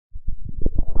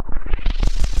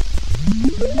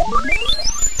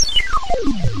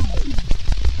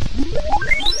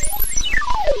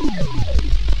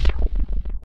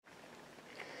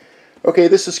Okay,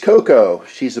 this is Coco.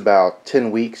 She's about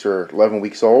 10 weeks or 11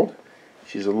 weeks old.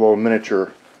 She's a little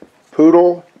miniature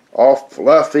poodle, all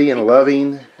fluffy and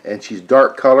loving, and she's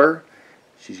dark color.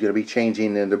 She's going to be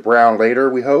changing into brown later,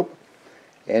 we hope.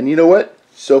 And you know what?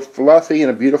 So fluffy and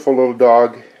a beautiful little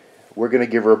dog, we're going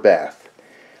to give her a bath.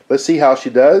 Let's see how she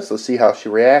does. Let's see how she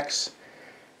reacts.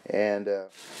 And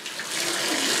just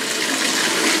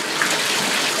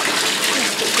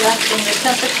adjusting the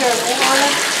temperature of the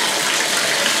water.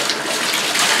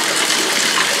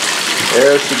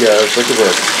 There she goes. Look at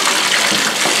this.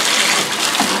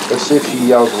 Let's see if she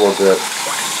yells a little bit.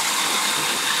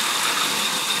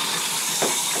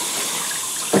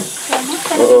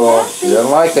 Uh-oh, she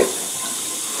doesn't like it.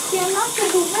 You're not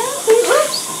going to be happy.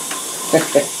 Oops.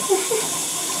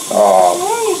 Oh,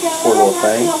 there you go. poor little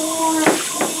thing. Warm.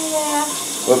 Yeah.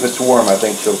 Well, if it's warm, I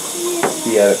think she'll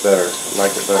be at it better,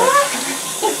 like it better.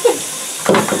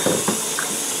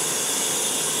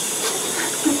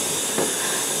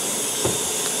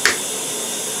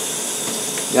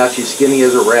 Now she's skinny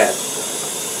as a rat.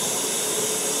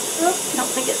 Oh, I don't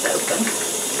think it's open.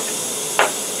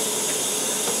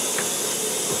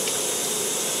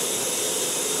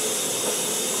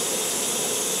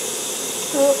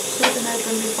 Oh, she wasn't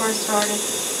open before I started.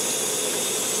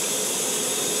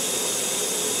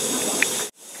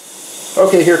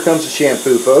 Okay, here comes the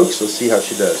shampoo, folks. Let's see how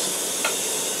she does.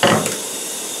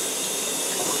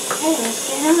 Okay, let's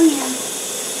get on in.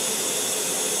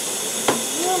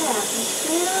 Yeah, let's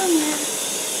get on in.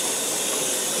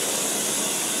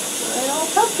 Good old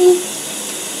puppy.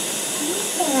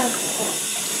 Yeah.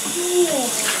 Yeah.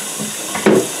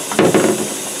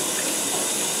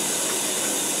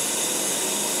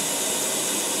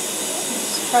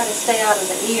 Just try to stay out of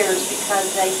the ears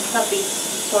because puppies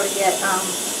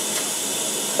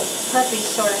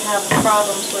sort of have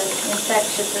problems with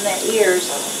infections in their ears.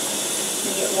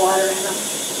 You get water in them.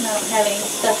 I don't have any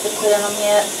stuff to put in them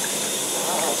yet.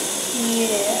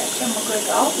 Yeah, I'm a good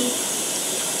doggy.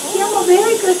 Yeah, I'm a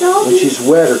very good doggy. When she's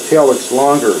wet, her tail looks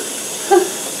longer.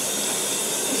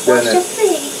 Let's wash your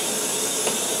feet.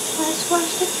 Let's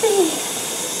wash the feet.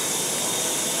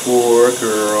 Poor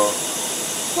girl.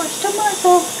 Wash the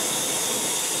muzzle.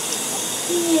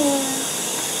 Yeah.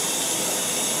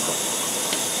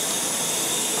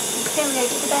 Okay, we're going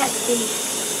to get the back feet.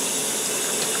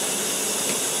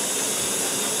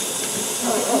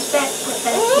 Oh, this back foot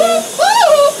back here.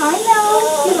 I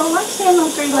know, you don't like standing on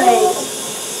 3 legs.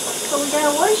 But we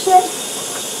gotta wash it.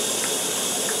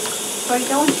 Where are you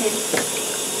going to? Get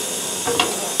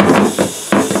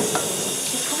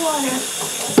the water.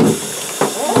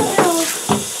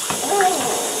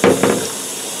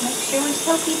 Make sure we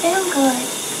soak you down good.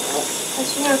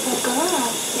 Because you're a good girl.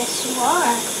 Yes, you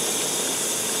are.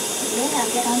 Yeah,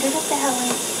 get under the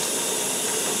belly.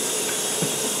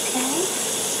 Okay.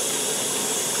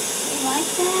 You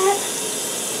like that?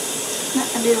 I'm not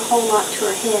going to do a whole lot to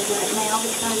her head right now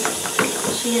because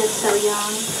she is so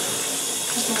young.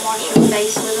 You can wash her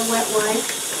face with a wet wipe.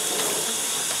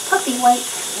 Puppy wipe.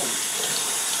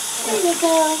 There you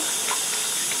go.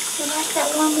 You like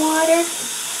that warm water?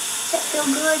 Does that feel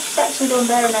good? She's actually doing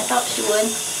better than I thought she would.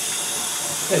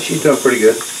 Yeah, she's doing pretty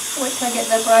good. Wait till I get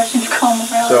the brush and comb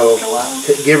her out So, after a while.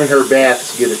 giving her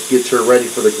baths gets her ready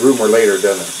for the groomer later,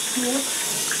 doesn't it? Yep.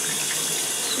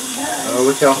 She does. Oh,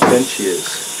 look how thin she is.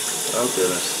 Oh,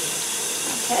 goodness.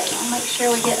 Okay, I'll make sure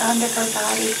we get under her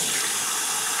body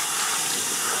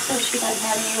so she doesn't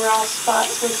have any raw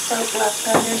spots with soap left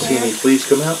under See there. any fleas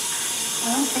come out?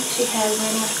 I don't think she has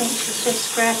any. I think she's just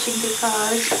scratching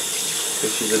because.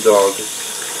 Because she's a dog.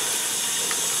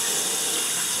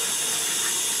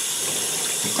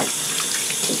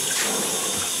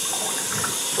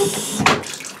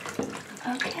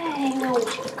 Okay, we'll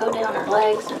go down her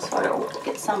legs and sort of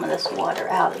get some of this water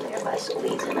out of there by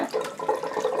squeezing it.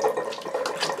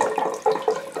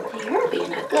 You're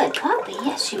being a good puppy.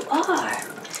 Yes, you are.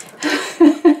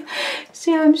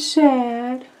 See, I'm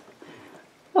sad.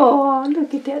 Oh,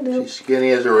 look at that little... She's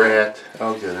skinny as a rat.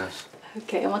 Oh, goodness.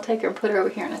 Okay, I'm going to take her and put her over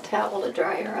here in a towel to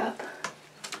dry her up.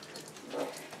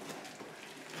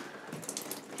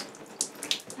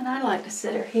 And I like to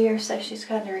sit her here so she's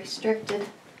kind of restricted.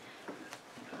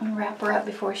 I'm going to wrap her up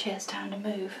before she has time to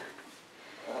move.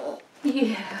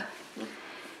 Yeah.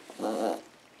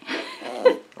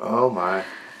 Oh, my.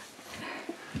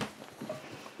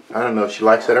 I don't know if she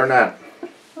likes it or not.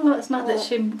 Well, it's not that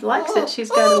she likes it. She's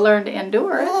got to learn to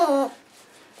endure it. Oh,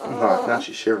 now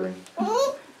she's shivering.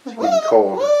 It's getting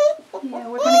cold. Yeah,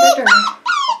 we're going to go dry.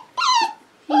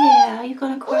 Yeah, you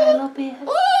gonna cry a little bit?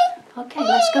 Okay,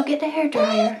 let's go get the hair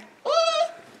dryer.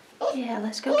 Yeah,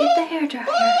 let's go get the hair dryer.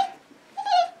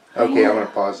 Okay, I'm gonna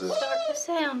pause this. Start the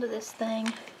sound of this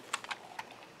thing.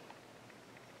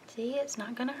 See, it's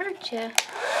not gonna hurt you. Not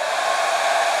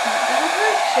gonna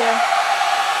hurt you.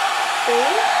 See?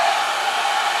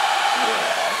 Yeah.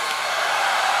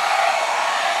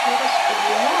 It'll stay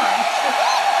warm.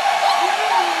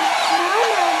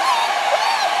 Mama.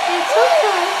 It's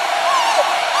okay.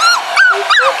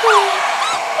 It's okay.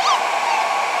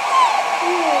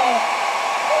 Yeah.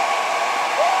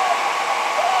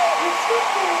 It's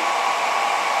okay.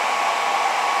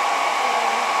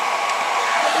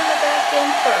 I'll do the back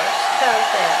end first. How's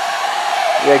that?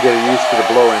 Yeah, get used to the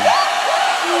blowing.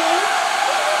 Yeah.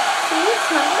 See, it's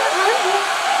not gonna hurt you.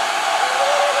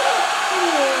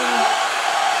 Yeah.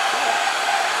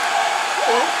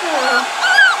 Good girl.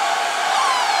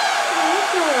 Good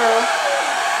girl.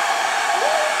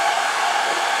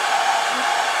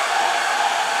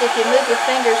 If you move your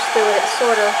fingers through it, it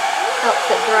sort of helps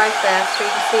it dry faster. You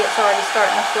can see it's already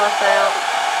starting to fluff out.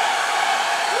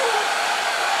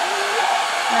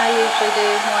 And I usually do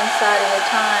one side at a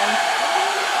time.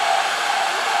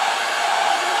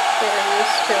 Get her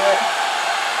used to it.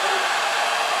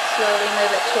 Slowly move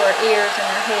it to her ears and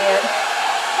her head.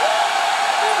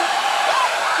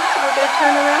 We're going to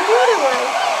turn around the other way.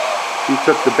 She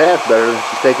took the bath better than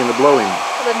she's taking the blowing.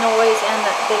 The noise and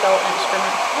the big old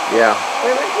instrument. Yeah.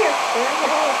 We're right here. We're right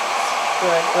here.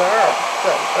 Good girl.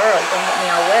 Good girl. You're going to get me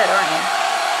all wet, aren't you?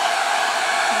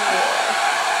 Yeah.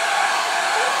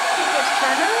 You just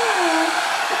turn around.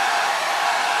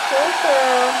 Good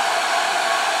girl.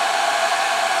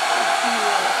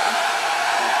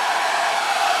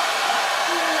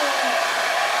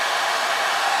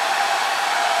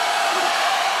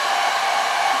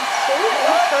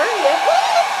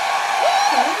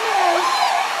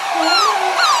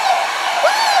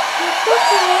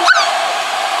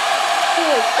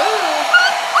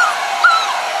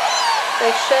 They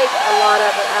shake a lot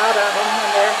of it out of them when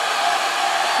they're,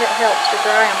 it helps to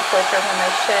dry them quicker when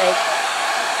they shake.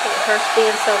 But hers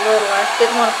being so little, I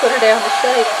didn't want to put her down to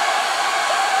shake.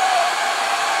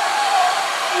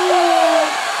 Yeah.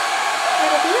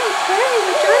 It'll be okay.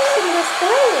 We're dressing this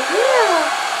baby. Yeah.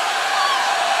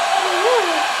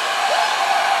 Yeah.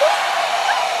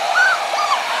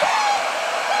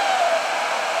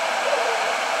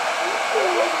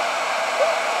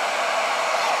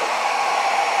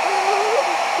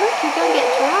 Look, you're going to get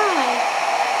dry.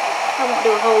 I won't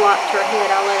do a whole lot to her head.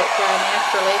 I'll let it dry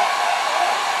naturally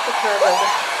because of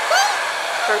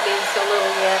her being so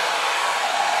little yet.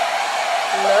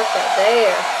 Look at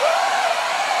there.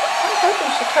 I'm hoping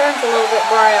she turns a little bit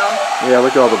brown. Yeah,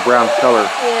 look at all the brown color.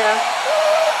 Yeah.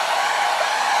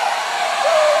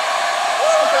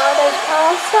 Are they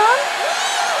awesome?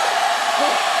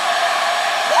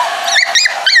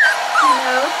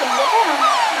 No, can't get down.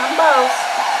 I'm boss.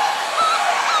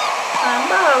 I'm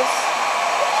boss.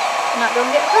 I'm not going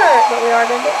to get hurt, but we are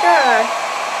going to get dry.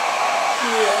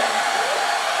 Yeah.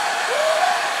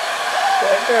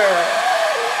 Good girl.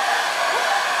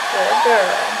 Good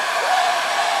girl.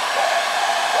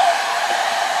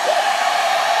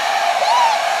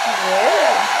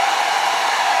 Yeah.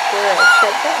 Good.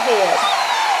 Shake that head.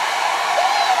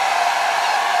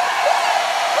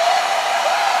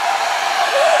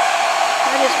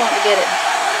 I just want to get it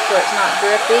so it's not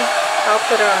drippy. I'll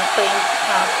put her on a clean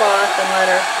cloth and let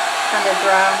her kind of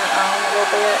dry on her own a little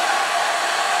bit.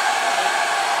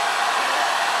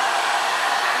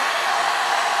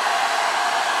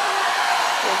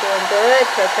 You're doing good,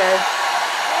 Coco.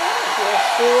 Yes,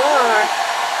 you are.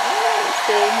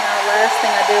 See, now the last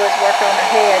thing I do is work on her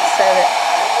head so that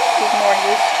she's more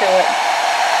used to it.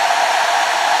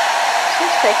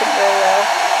 She's taking it real well.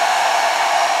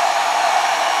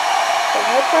 So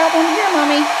no problem here,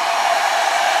 Mommy.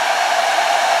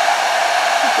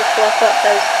 If you fluff up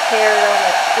those hairs on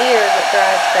the ears, it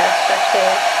dries faster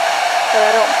too. So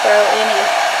I don't throw any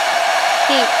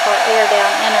heat or air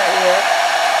down in her ear.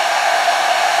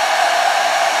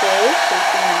 See, she's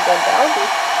being a good doggy.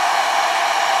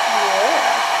 Yeah.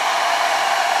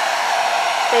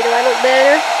 Say, do I look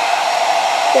better?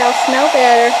 Y'all smell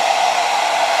better.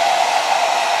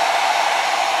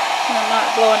 And I'm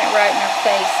not blowing it right in her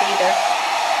face either.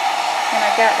 And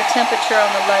I got the temperature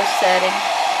on the low setting,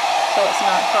 so it's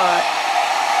not hot.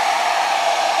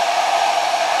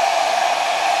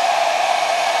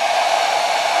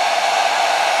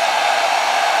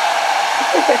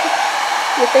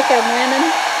 You think I'm winning?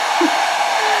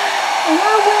 Am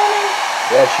I winning?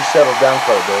 Yeah, she settled down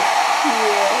quite a bit.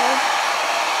 Yeah.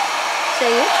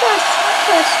 Say, I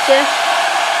trust you.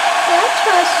 Yeah, I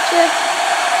trust you.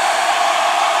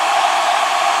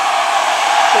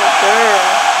 girl.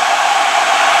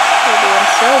 You're doing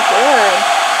so good.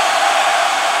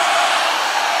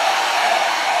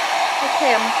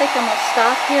 Okay, I think I'm going to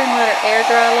stop here and let her air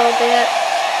dry a little bit.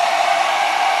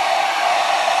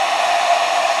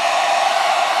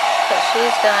 But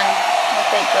she's done, I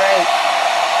think, great.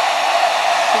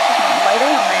 She's just going to lay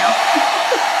down now.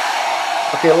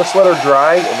 Okay, let's let her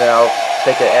dry, and then I'll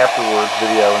take an afterwards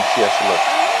video and she has to look.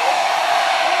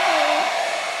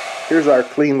 Here's our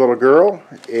clean little girl,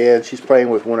 and she's playing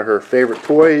with one of her favorite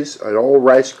toys, an old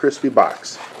Rice Krispie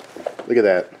box. Look at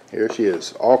that. Here she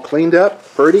is, all cleaned up,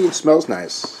 pretty, and smells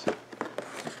nice.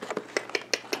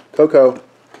 Coco.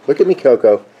 Look at me,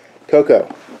 Coco.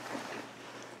 Coco.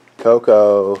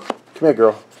 Coco. Come here,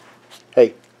 girl.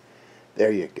 Hey.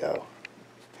 There you go.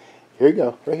 Here you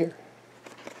go, right here.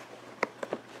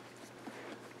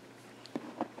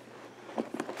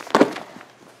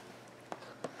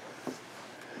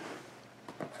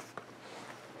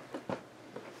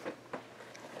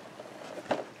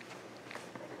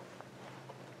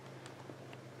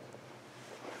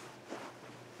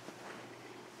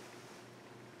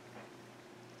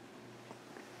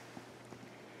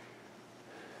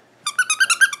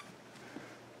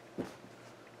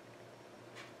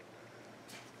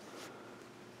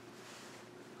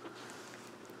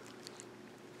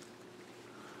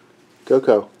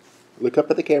 Coco, look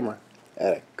up at the camera.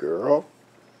 At a girl.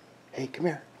 Hey, come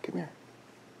here, come here.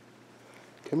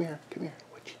 Come here, come here.